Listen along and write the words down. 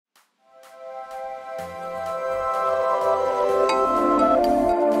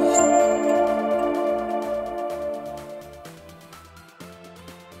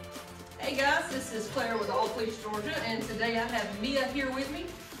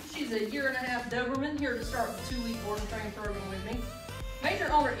She's a 1.5-year Doberman, here to start the 2-week board and train program with me.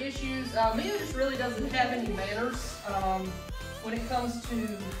 Major owner issues, Mia just really doesn't have any manners. When it comes to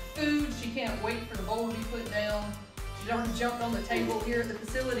food, she can't wait for the bowl to be put down. She's already jumped on the table here at the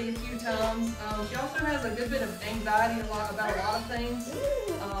facility a few times. She also has a good bit of anxiety about a lot of things.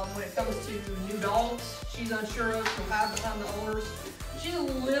 When it comes to new dogs, she's unsure of, she'll hide behind the owners. She's a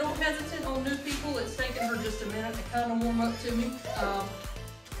little hesitant on new people. It's taken her just a minute to kind of warm up to me.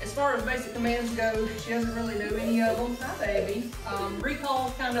 As far as basic commands go, she doesn't really know any of them. Hi, baby.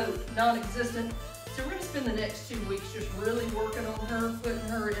 Recall kind of non-existent. So we're going to spend the next 2 weeks just really working on her, putting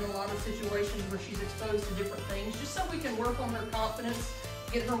her in a lot of situations where she's exposed to different things, just so we can work on her confidence,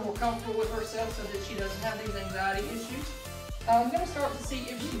 get her more comfortable with herself so that she doesn't have these anxiety issues. I'm going to start to see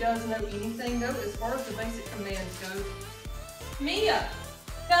if she does know anything though, as far as the basic commands go. Mia,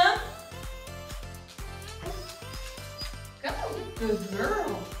 come. Go, good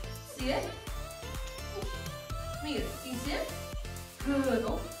girl. Sit. Mia, can you sit? Good.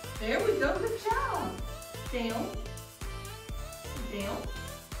 Oh, there we go, good job. Down. Down.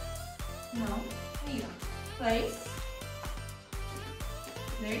 No. Mia, place.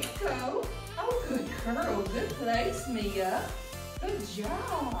 There you go. Oh, good girl. Good place, Mia. Good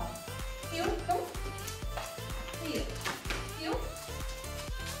job. Heel, come. Heel. Heel.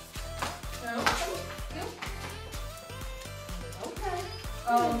 No, come. Heel. Okay.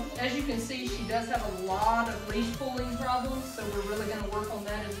 As you can see, she does have a lot of leash pulling problems, so we're really going to work on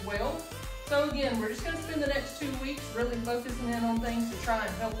that as well. So again, we're just going to spend the next 2 weeks really focusing in on things to try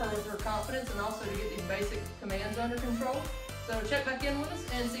and help her with her confidence and also to get these basic commands under control. So check back in with us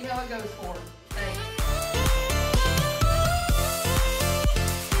and see how it goes for her.